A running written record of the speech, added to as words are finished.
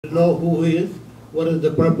know who he is, what is the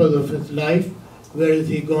purpose of his life, where is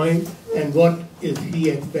he going, and what is he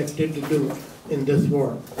expected to do in this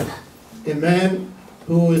world. A man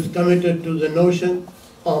who is committed to the notion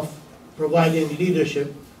of providing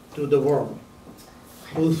leadership to the world,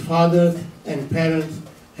 whose fathers and parents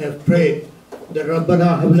have prayed that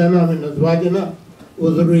رَبَّنَا هَبْ لَنَا مِنْ أَزْوَاجِنَا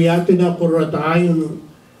وَذُرِّيَّاتِنَا قُرَّةَ أَعْيُنٍ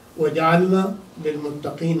وَاجْعَلْنَا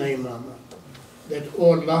لِلْمُتَّقِينَ إِمَامًا. That,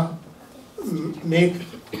 oh Allah, make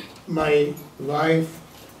my wife,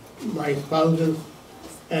 my spouses,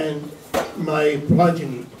 and my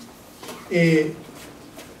progeny a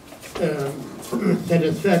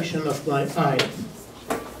satisfaction of my eyes,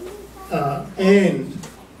 and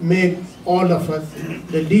make all of us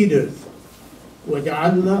the leaders.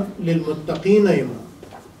 وَجَعَلْنَا لِلْمُتَّقِينَ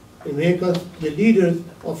إِمَامًا. Make us the leaders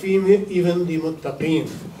of even the muttaqeen.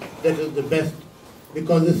 That is the best.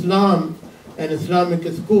 Because Islam and Islamic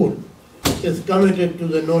school is committed to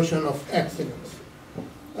the notion of excellence.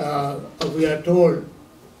 We are told,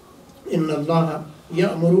 إِنَّ اللَّهَ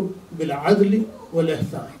يَأْمُرُ بِالْعَدْلِ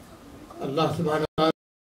وَالْإِحْسَانِ. Allah subhanahu wa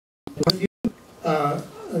ta'ala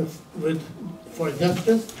for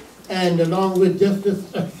justice, and along with justice,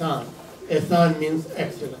 ihsan. Ihsan means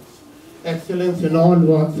excellence. Excellence in all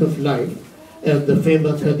walks of life. As the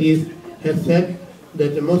famous hadith has said,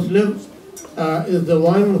 that a Muslim is the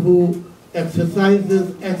one who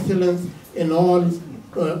exercises excellence in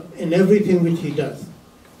in everything which he does.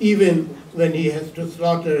 Even when he has to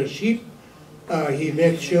slaughter a sheep, he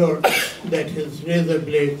makes sure that his razor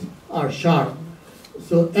blades are sharp.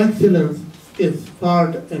 So excellence is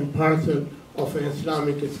part and parcel of an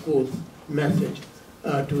Islamic school's message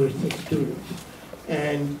to its students.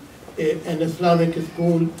 And an Islamic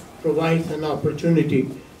school provides an opportunity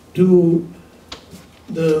to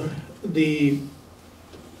the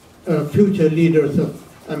future leaders of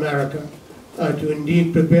America to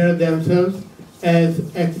indeed prepare themselves as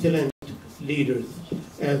excellent leaders,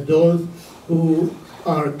 as those who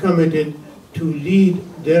are committed to lead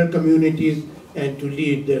their communities and to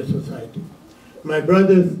lead their society. My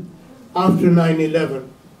brothers, after 9/11,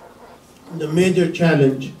 the major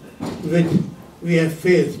challenge which we have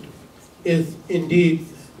faced is indeed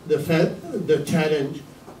the challenge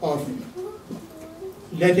of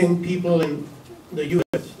letting people in the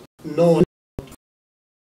U.S. know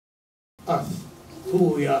us,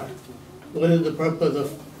 who we are, what is the purpose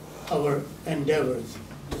of our endeavors,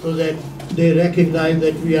 so that they recognize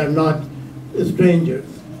that we are not strangers.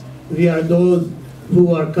 We are those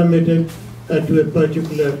who are committed to a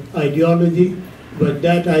particular ideology, but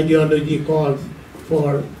that ideology calls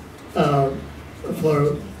for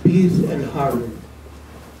peace and harmony.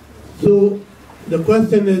 So the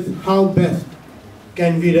question is, how best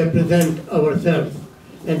can we represent ourselves,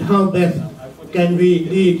 and how best can we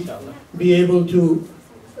be able to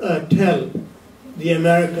tell the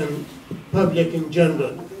American public in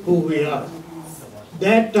general who we are.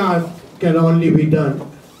 That task can only be done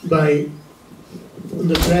by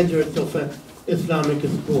the graduates of an Islamic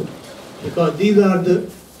school, because these are the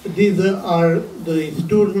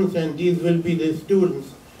students, and these will be the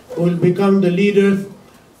students who will become the leaders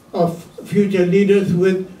of future leaders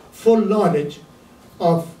with full knowledge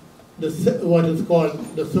of what is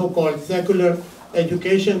called the so-called secular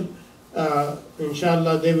education.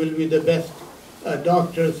 Inshallah, they will be the best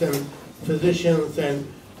doctors and physicians and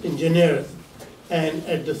engineers, and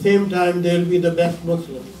at the same time they will be the best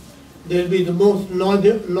Muslims. They will be the most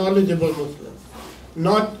knowledgeable Muslims,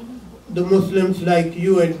 not the Muslims like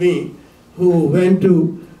you and me who went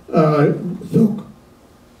to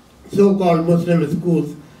so-called Muslim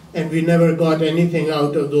schools and we never got anything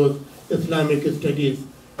out of those Islamic studies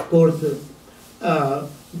courses,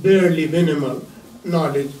 barely minimal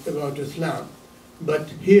knowledge about Islam. But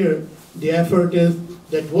here the effort is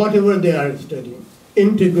that whatever they are studying,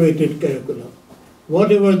 integrated curriculum,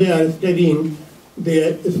 whatever they are studying,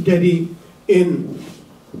 they study in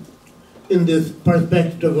this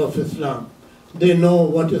perspective of Islam. They know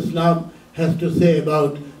what Islam has to say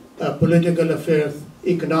about political affairs,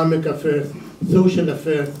 economic affairs, social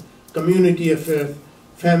affairs, community affairs,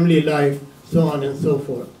 family life, so on and so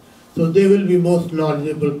forth. So they will be most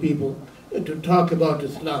knowledgeable people to talk about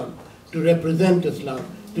Islam, to represent Islam,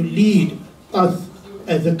 to lead us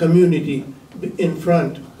as a community in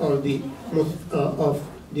front of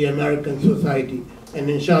the American society, and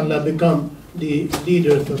inshallah become the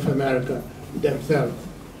leaders of America themselves.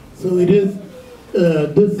 So it is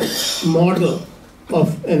this model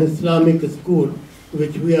of an Islamic school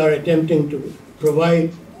which we are attempting to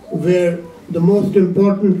provide, where the most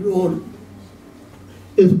important role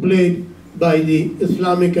is played by the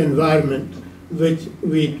Islamic environment which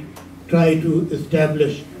we try to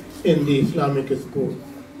establish in the Islamic school.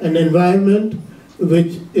 An environment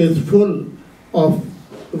which is full of,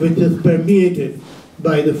 which is permeated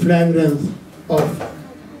by the fragrance of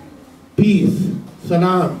peace,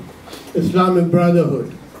 salam, Islamic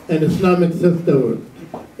brotherhood, and Islamic sisterhood,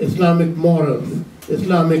 Islamic morals,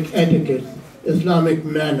 Islamic etiquette, Islamic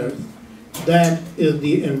manners. That is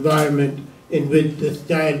the environment in which this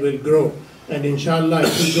child will grow. And inshallah,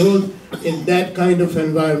 if he grows in that kind of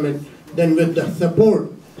environment, then with the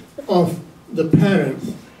support of the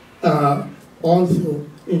parents, also,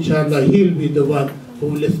 inshallah, he'll be the one who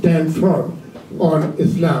will stand firm on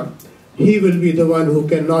Islam. He will be the one who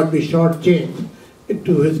cannot be shortchanged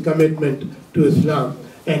to his commitment to Islam.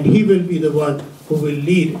 And he will be the one who will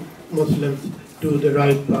lead Muslims to the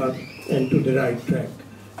right path and to the right track.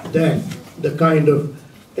 That's the kind of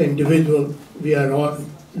individual we are all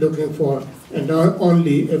looking for, and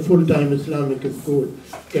only a full-time Islamic school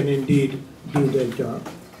can indeed do that job.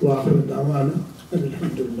 Wa akhiru da'wana,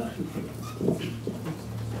 alhamdulillah.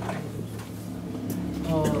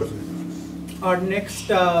 Our next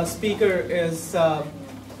speaker is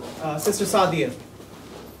Sister Sadia.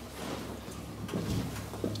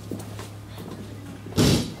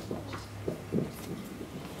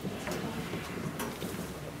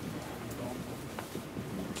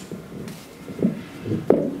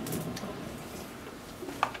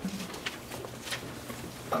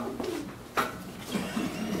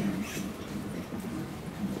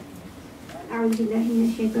 أعوذ بالله من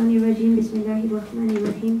الشيطان الرجيم بسم الله الرحمن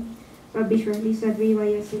الرحيم رب اشرح لي صدري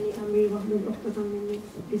ويسر لي أمري واحلل عقدة من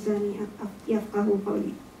لساني يفقهوا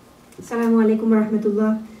قولي. السلام عليكم ورحمة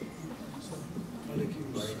الله.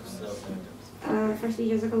 Firstly,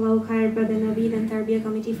 Jazakallahu Khair Brother Naveed and Tarbiyah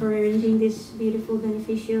Committee for arranging this beautiful,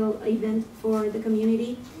 beneficial event for the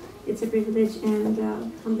community. It's a privilege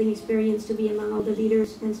and humbling experience to be among all the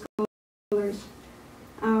leaders and scholars.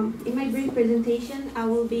 In my brief presentation, I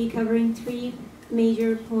will be covering three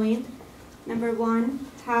major points. Number one,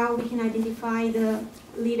 how we can identify the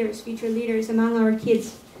leaders, future leaders among our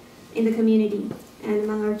kids in the community and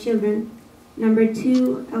among our children. Number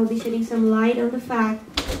two, I'll be shedding some light on the fact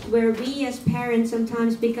where we as parents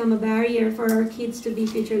sometimes become a barrier for our kids to be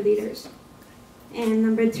future leaders. And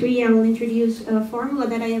number three, I will introduce a formula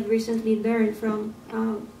that I have recently learned from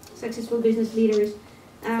successful business leaders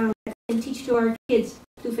and teach to our kids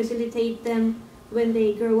to facilitate them when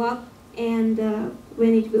they grow up and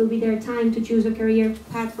when it will be their time to choose a career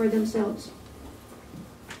path for themselves.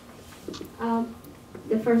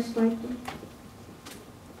 The first slide.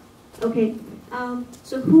 Okay,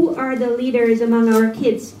 so who are the leaders among our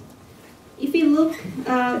kids? If we look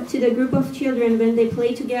to the group of children when they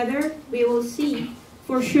play together, we will see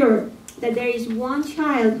for sure that there is one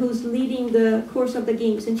child who's leading the course of the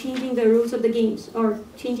games and changing the rules of the games or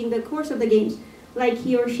changing the course of the games. Like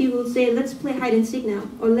he or she will say, let's play hide and seek now,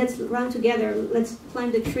 or let's run together, let's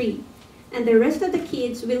climb the tree. And the rest of the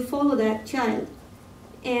kids will follow that child.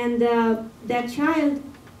 And that child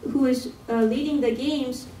who is leading the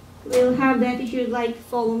games will have the attitude like,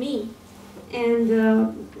 follow me,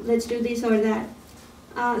 and let's do this or that.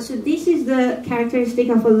 So this is the characteristic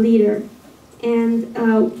of a leader. And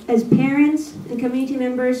as parents and community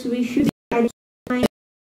members, we should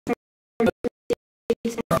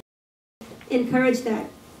encourage that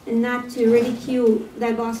and not to ridicule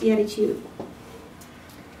that bossy attitude.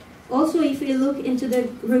 Also, if we look into the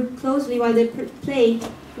group closely while they play,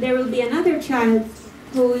 there will be another child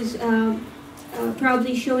who is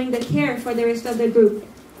probably showing the care for the rest of the group.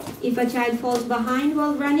 If a child falls behind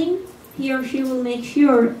while running, he or she will make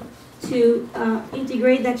sure to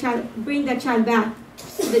integrate that child, bring that child back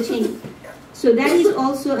to the chain. So that is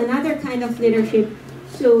also another kind of leadership.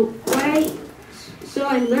 So what I saw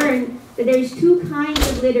and learned that there is two kinds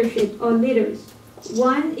of leadership or leaders.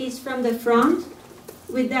 One is from the front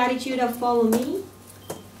with the attitude of follow me,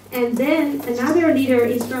 and then another leader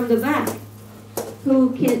is from the back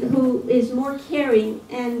who is more caring,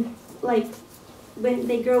 and like when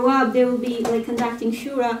they grow up they will be like conducting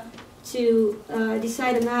shura to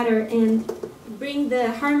decide a matter and bring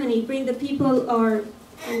the harmony, bring the people, or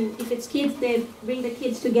if it's kids, they bring the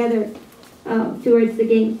kids together towards the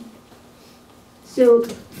game. So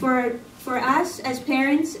for us as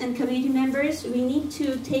parents and community members, we need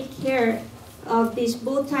to take care of these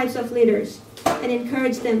both types of leaders and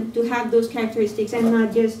encourage them to have those characteristics and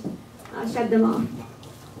not just shut them off.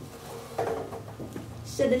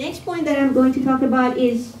 So the next point that I'm going to talk about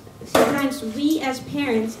is sometimes we as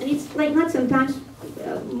parents, and it's like not sometimes,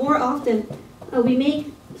 more often, we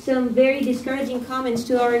make some very discouraging comments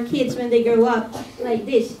to our kids when they grow up like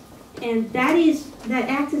this. And that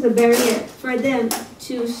acts as a barrier for them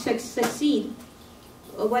to succeed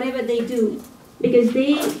whatever they do, because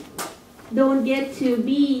they don't get to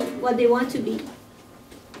be what they want to be.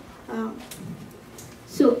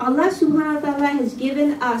 So Allah subhanahu wa ta'ala has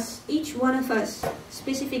given us, each one of us,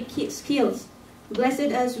 specific skills,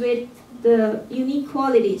 blessed us with the unique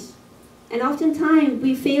qualities. And oftentimes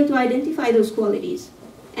we fail to identify those qualities.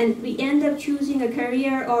 And we end up choosing a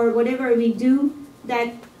career or whatever we do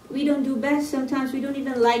that we don't do best. Sometimes we don't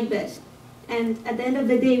even like best. And at the end of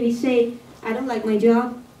the day we say, I don't like my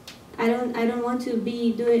job. I don't want to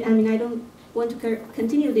be doing, I don't want to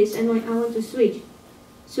continue this, and I want to switch.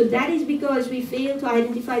 So that is because we fail to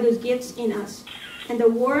identify those gifts in us. And the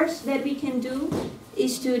worst that we can do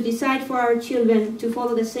is to decide for our children to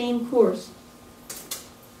follow the same course.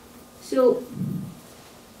 So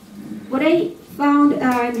what I found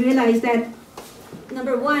and realized that,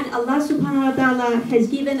 number one, Allah subhanahu wa ta'ala has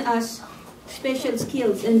given us special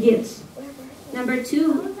skills and gifts. Number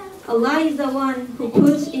two, Allah is the one who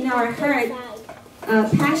puts in our heart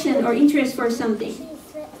passion or interest for something.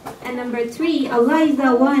 And number three, Allah is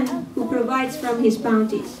the one who provides from His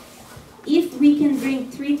bounties. If we can bring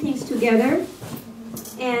three things together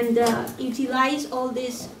and utilize all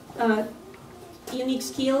these unique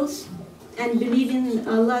skills and believe in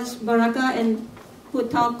Allah's barakah and put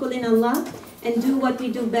tawakkul in Allah and do what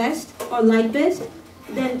we do best or like best,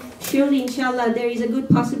 then surely inshallah there is a good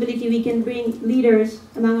possibility we can bring leaders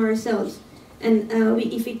among ourselves. And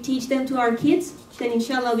if we teach them to our kids, then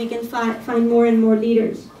inshallah we can find more and more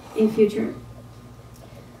leaders in future.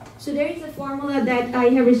 So there is a formula that I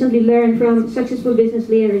have recently learned from successful business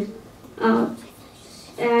leaders,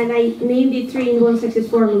 and I named it 3-in-1 success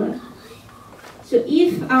formula. So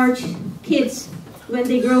if our kids, when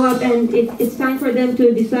they grow up and it's time for them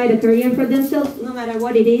to decide a career for themselves, no matter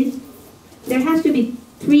what it is, there has to be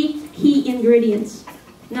 3 key ingredients.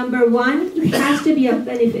 Number one, it has to be of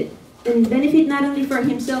benefit. And benefit not only for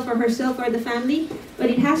himself or herself or the family, but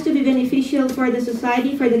it has to be beneficial for the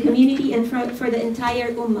society, for the community, and for the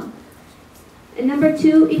entire ummah. And number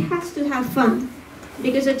two, it has to have fun.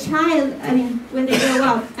 Because a child, when they grow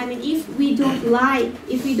up, if we don't like,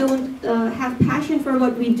 if we don't have passion for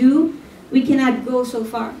what we do, we cannot go so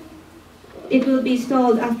far. It will be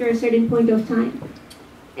stalled after a certain point of time.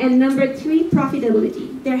 And number three,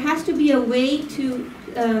 profitability. There has to be a way to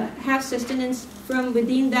have sustenance from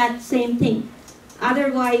within that same thing.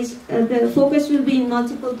 Otherwise, the focus will be in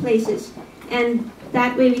multiple places. And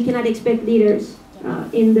that way we cannot expect leaders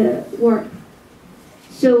in the work.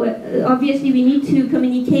 So obviously we need to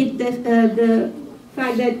communicate the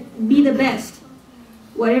fact that be the best.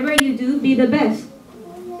 Whatever you do, be the best.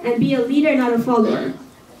 And be a leader, not a follower.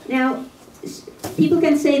 Now, people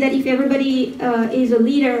can say that if everybody is a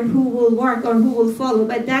leader, who will work or who will follow,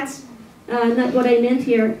 but that's not what I meant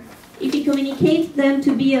here. If you communicate them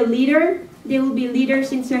to be a leader, they will be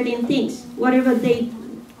leaders in certain things, whatever they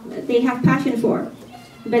have passion for.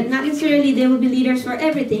 But not necessarily they will be leaders for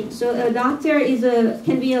everything. So a doctor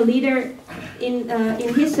can be a leader in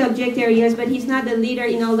his subject areas, but he's not the leader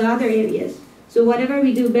in all the other areas. So whatever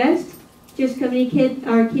we do best, just communicate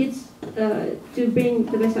our kids to bring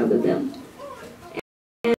the best out of them.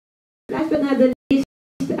 And last but not the least,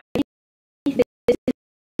 I think this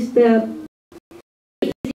is the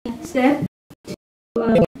step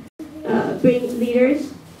to bring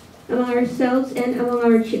leaders among ourselves and among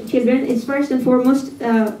our children is first and foremost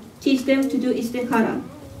teach them to do istikhara,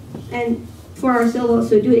 and for ourselves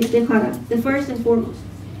also do istikhara, the first and foremost.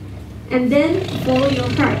 And then follow your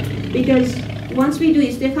heart, because once we do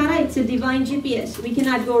istikhara, it's a divine GPS. We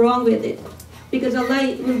cannot go wrong with it, because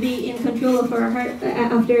Allah will be in control of our heart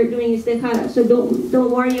after doing istikhara. So don't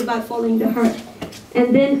worry about following the heart.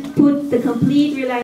 And then put the complete reliance